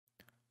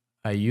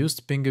I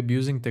used ping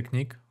abusing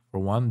technique for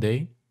 1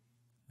 day,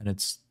 and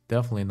it's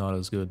definitely not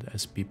as good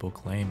as people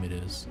claim it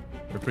is.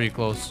 We're pretty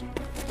close.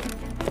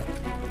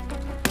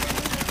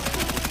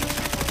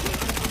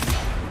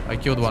 I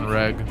killed one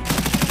rag.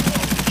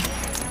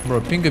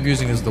 Bro, ping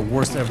abusing is the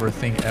worst ever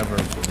thing ever.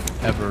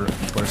 Ever.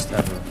 Worst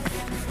ever.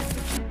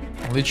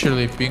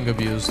 Literally ping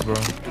abused, bro.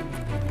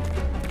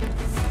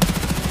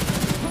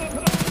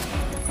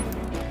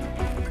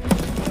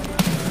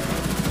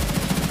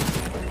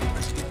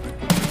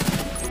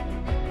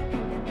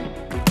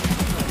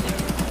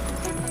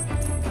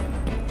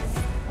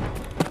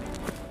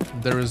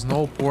 There is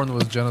no porn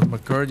with Janet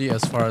McCurdy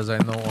as far as I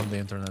know on the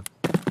internet.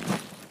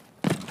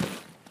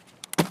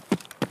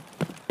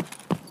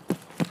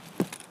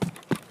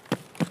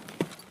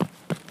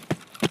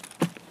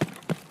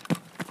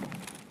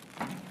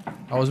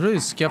 I was really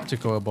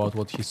skeptical about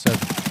what he said.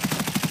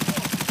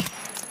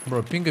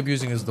 Bro, ping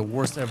abusing is the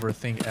worst ever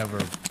thing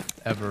ever.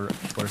 Ever.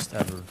 Worst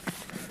ever.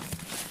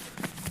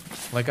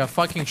 Like I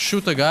fucking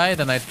shoot a guy,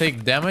 then I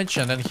take damage,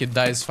 and then he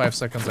dies 5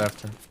 seconds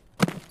after.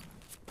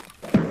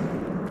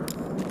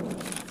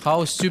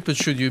 How stupid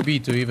should you be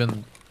to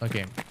even...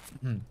 Okay.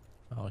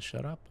 Oh,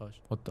 shut up.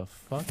 What the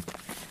fuck?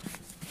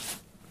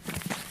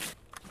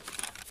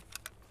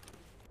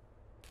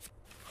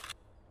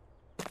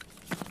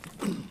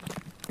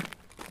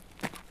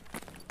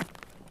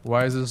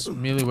 Why is this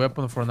melee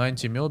weapon for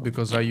 90 mil?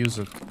 Because I use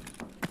it.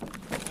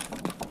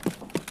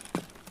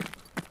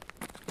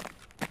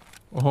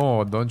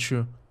 Oh, don't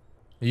you?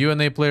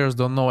 UNA players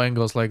don't know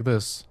angles like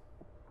this.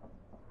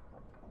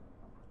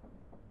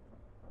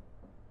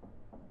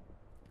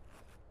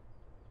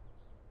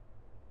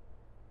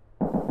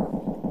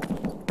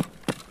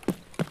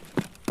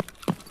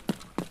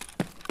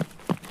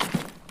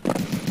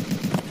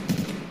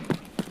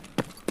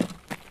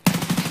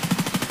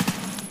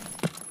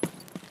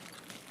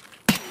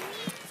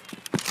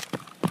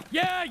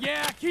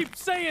 Yeah, keep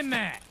saying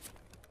that.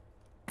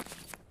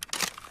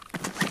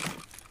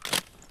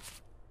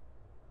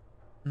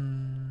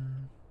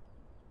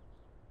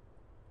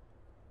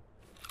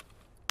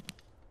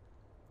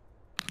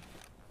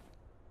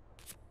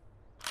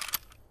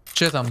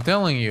 Shit, I'm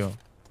telling you.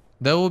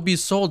 That would be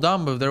so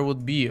dumb if there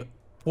would be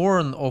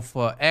porn of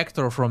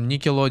actor from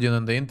Nickelodeon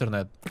on the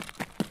internet.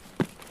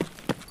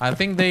 I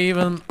think they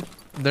even...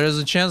 There's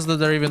a chance that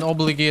they're even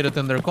obligated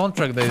in their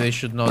contract that they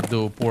should not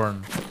do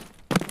porn.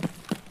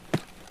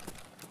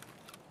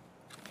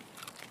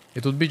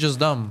 It would be just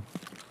dumb.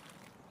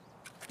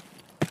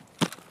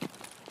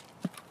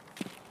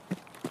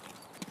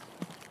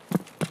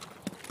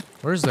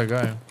 Where's that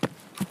guy?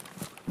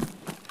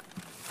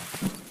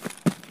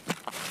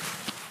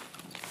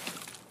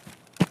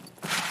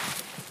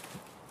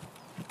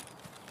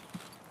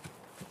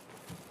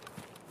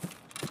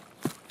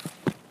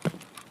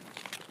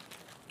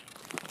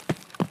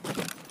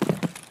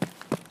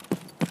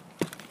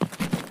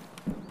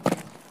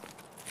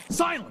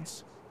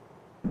 Silence.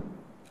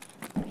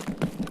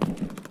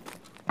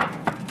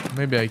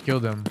 Maybe I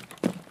killed him.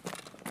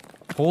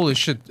 Holy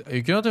shit,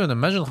 you cannot even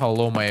imagine how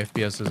low my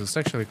FPS is. It's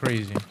actually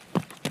crazy.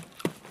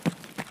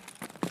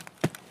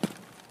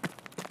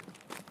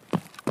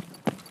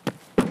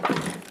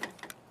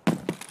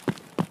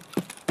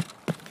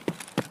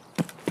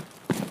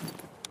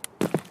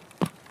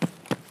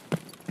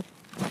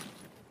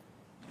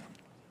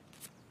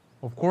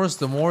 Of course,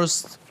 the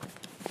most...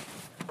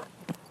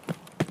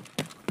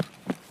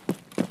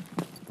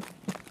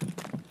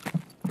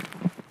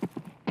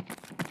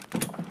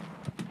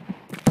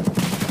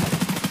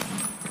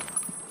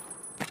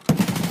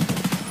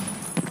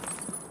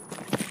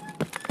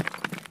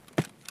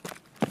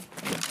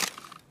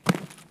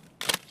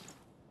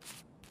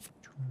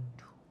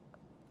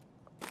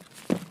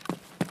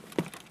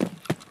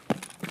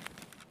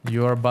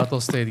 Your battle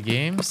state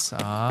games?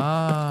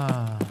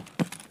 Ah.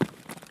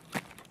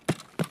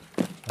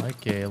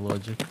 Okay,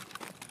 logic.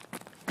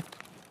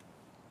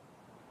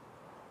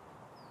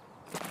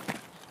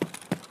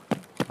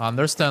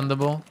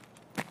 Understandable.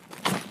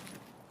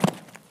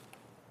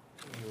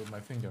 With my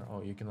finger.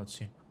 Oh, you cannot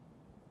see.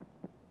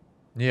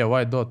 Yeah,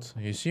 white dot.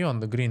 You see on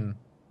the green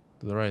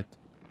to the right.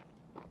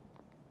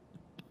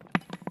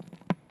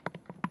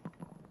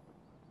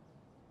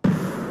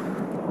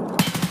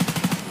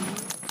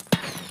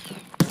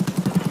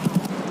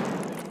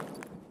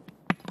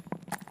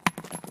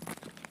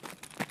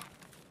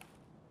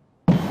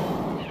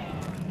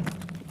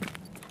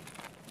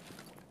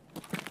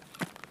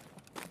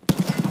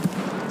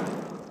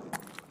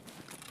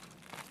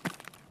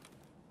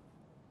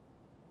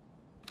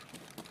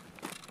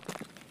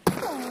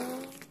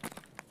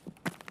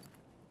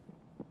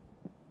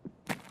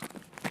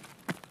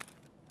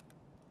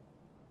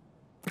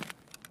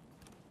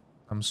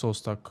 I'm so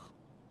stuck.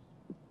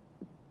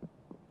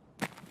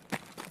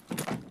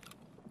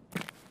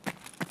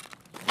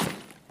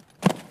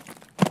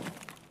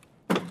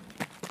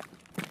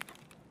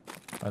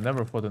 I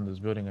never fought in this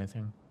building, I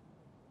think.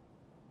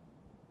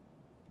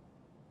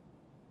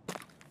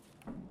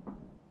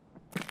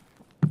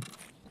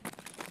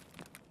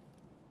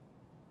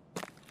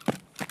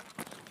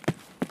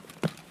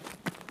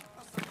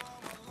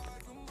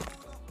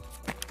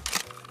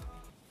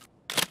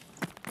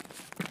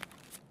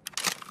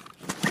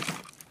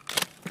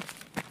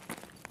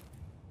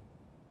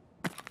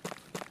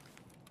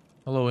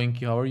 Hello,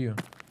 Inky. How are you?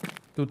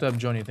 Two Tap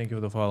Johnny. Thank you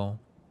for the follow.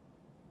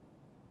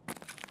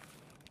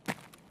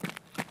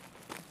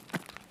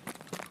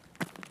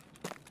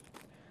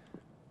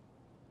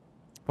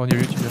 On your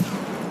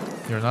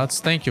YouTube. You're nuts.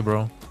 Thank you,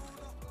 bro.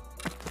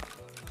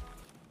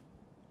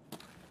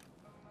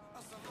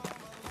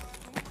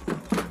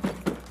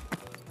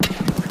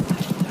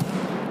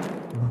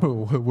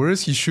 Bro, where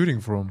is he shooting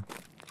from?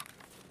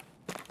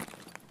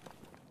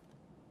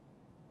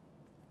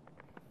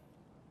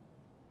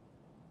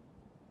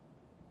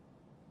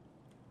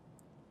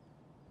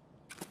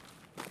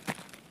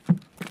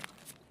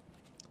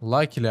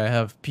 Luckily, I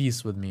have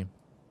peace with me.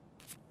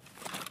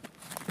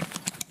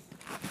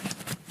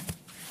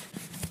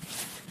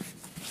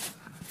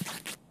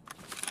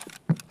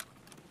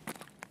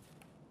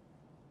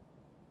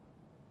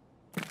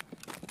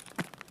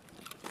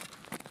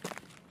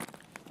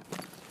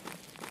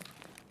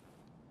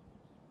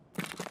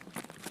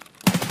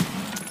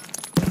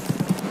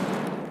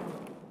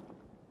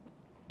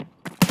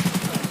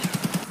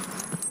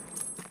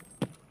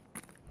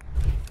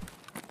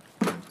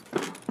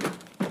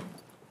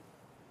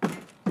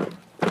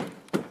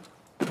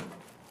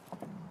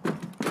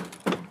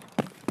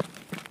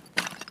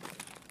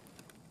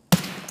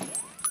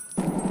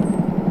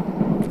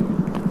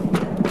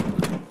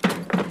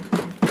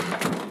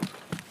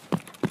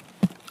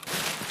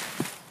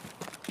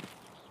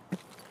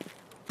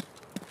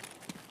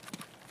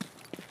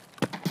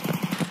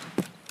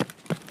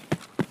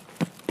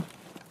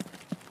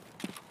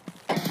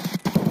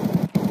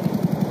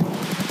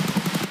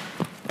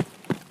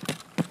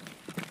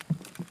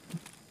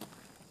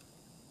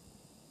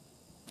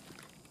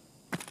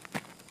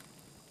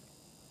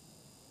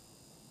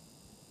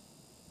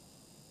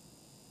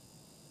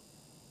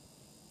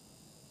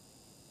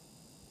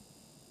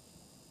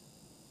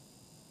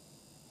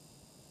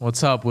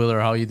 What's up,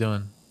 Wheeler? How you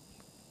doing?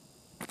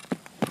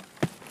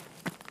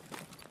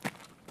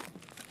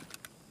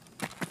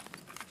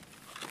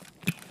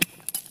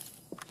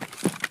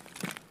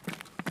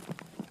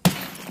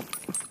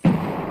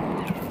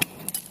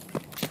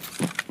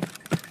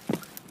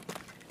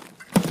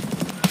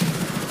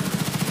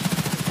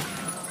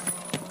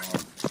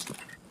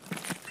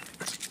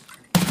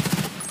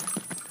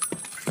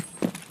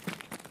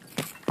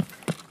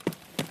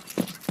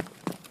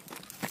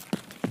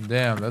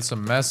 Damn, that's a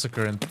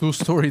massacre in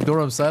two-story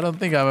dorms. I don't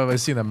think I've ever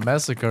seen a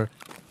massacre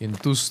in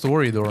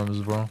two-story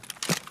dorms, bro.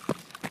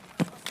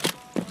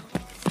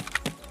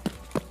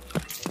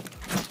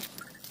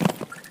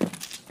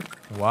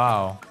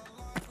 Wow.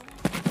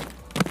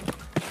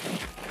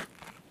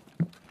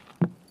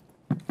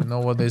 You know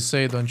what they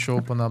say, don't you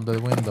open up the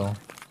window.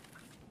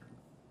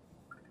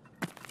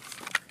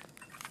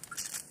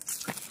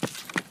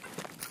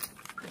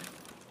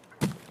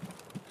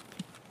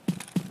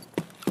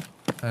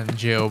 And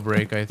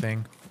jailbreak, I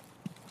think.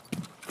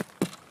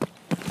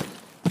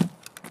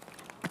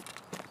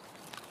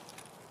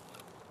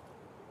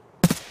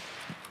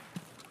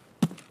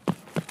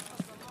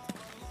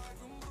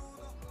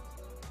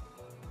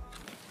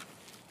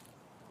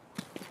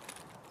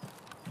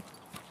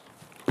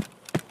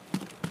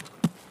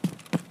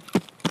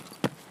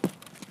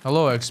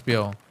 Hello,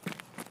 XPL.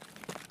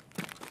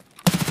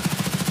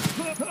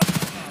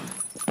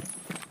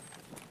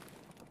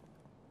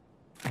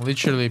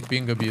 Literally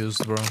ping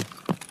abused, bro.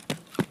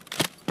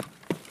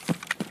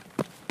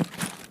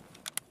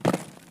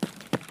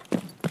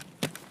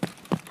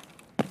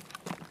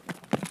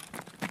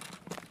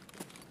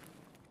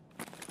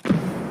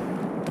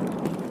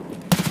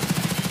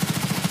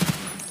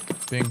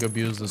 Being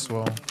abused as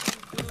well.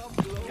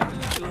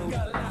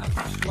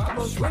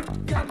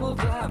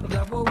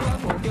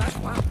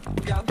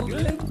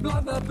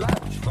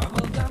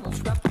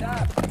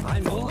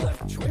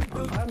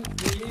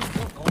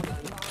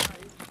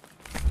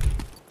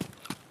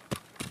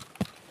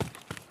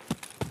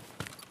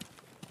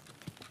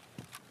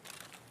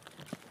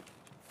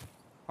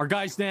 Our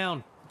guy's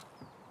down.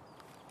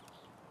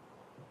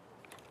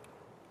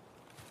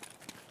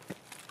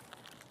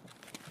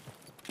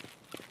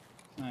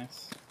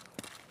 Nice.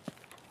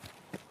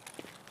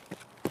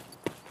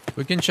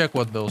 We can check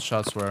what those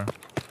shots were.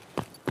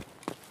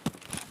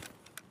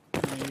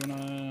 You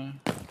wanna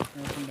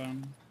open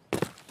down?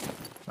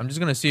 I'm just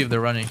gonna see if they're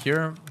running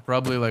here.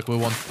 Probably like we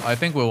won't. I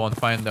think we won't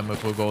find them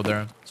if we go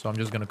there. So I'm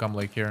just gonna come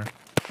like here.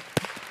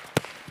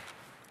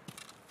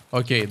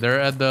 Okay, they're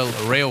at the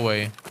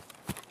railway.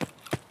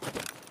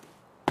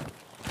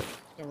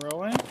 The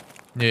railway?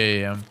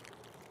 Yeah.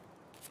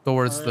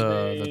 Towards Are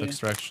the they-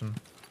 extraction.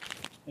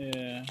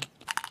 Yeah.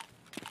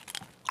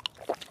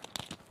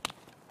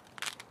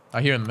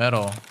 I hear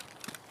metal.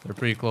 They're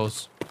pretty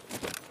close.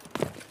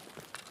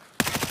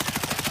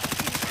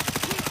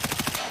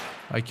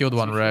 I killed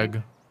one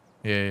reg.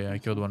 Yeah, I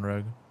killed one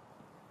reg.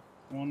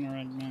 One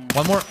right now.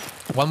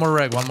 One more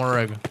reg.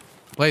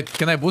 Wait,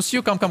 can I boost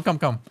you? Come.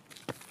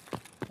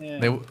 Yeah.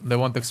 They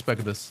won't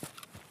expect this.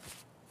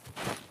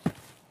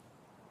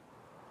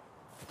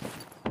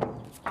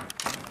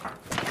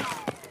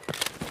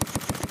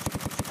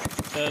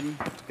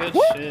 Good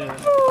shit.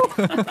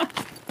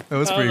 That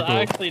was That pretty was cool.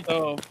 actually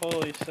dope.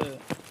 Holy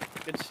shit.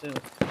 Good shit.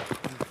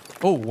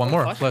 Oh, one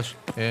more flash? flash.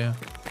 Yeah.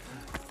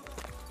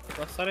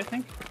 Left side, I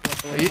think.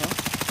 Left below, Ye-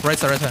 huh? Right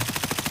side, right side.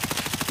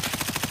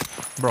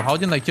 Bro, how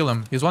didn't I kill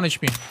him? He's 1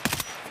 HP.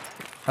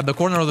 At the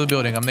corner of the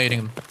building, I'm nading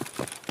him.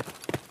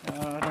 I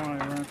don't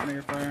want to run from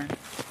your fire.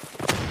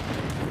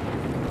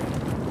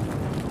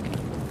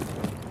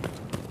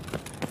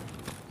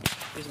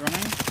 He's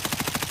running.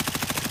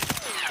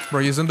 Bro,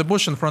 he's in the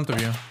bush in front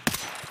of you.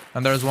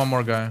 And there's one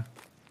more guy.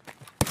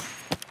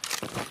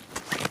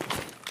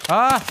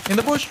 Ah, in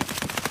the bush.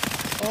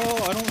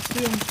 Oh, I don't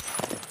see him.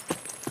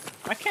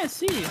 I can't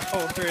see.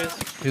 Oh, there he is.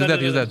 He's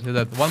dead, he's dead, he's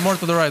dead. One more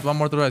to the right, one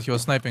more to the right. He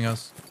was sniping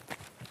us.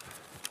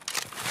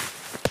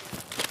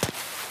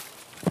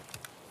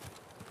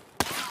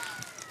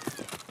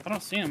 I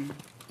don't see him.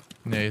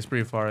 Yeah, he's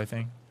pretty far, I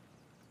think.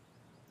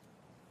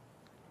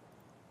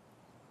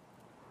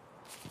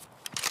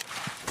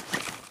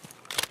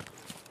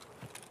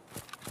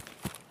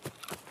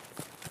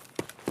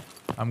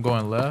 I'm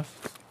going left.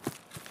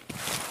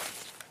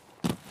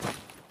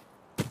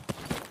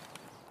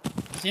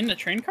 Is he in the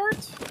train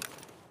carts?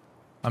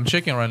 I'm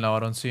checking right now, I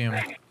don't see him.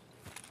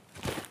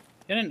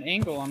 He had an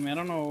angle on me. I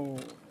don't know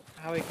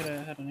how he could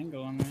have had an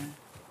angle on me.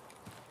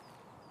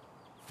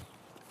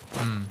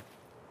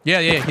 Yeah,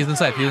 yeah, he's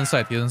inside, he's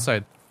inside, he's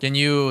inside. Can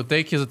you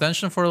take his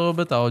attention for a little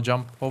bit? I'll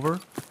jump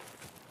over.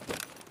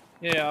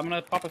 Yeah, I'm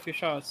gonna pop a few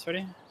shots.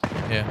 Ready?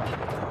 Yeah,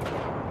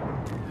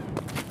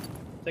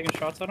 Taking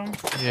shots at him.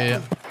 yeah,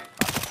 yeah.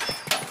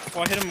 Oh,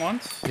 I hit him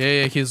once.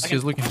 Yeah, yeah,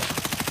 he's looking.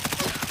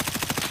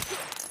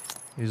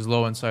 He's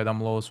low inside,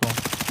 I'm low as well.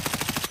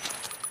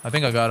 I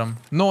think I got him.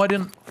 No, I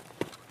didn't.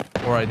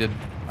 Or I did.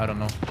 I don't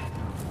know.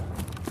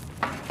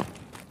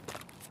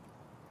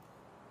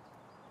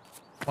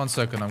 1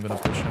 second, I'm gonna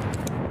push him.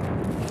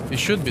 He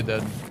should be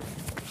dead.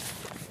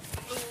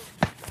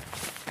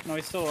 No,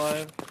 he's still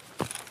alive.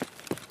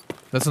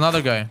 That's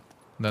another guy,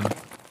 then.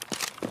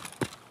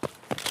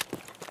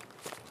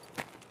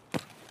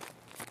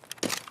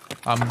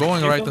 I'm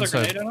going You right killed a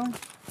inside. grenade at him?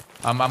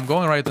 I'm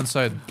going right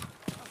inside.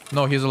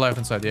 No, he's alive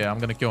inside. Yeah, I'm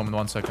gonna kill him in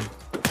 1 second.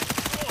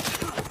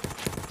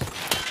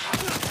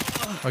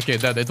 Okay,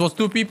 dead. It was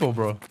 2 people,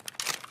 bro.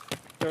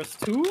 There's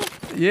 2?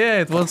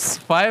 Yeah, it was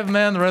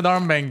 5-man red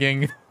armband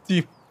gang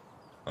team.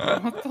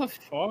 What the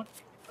fuck?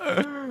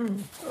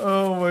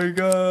 Oh my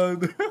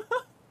god.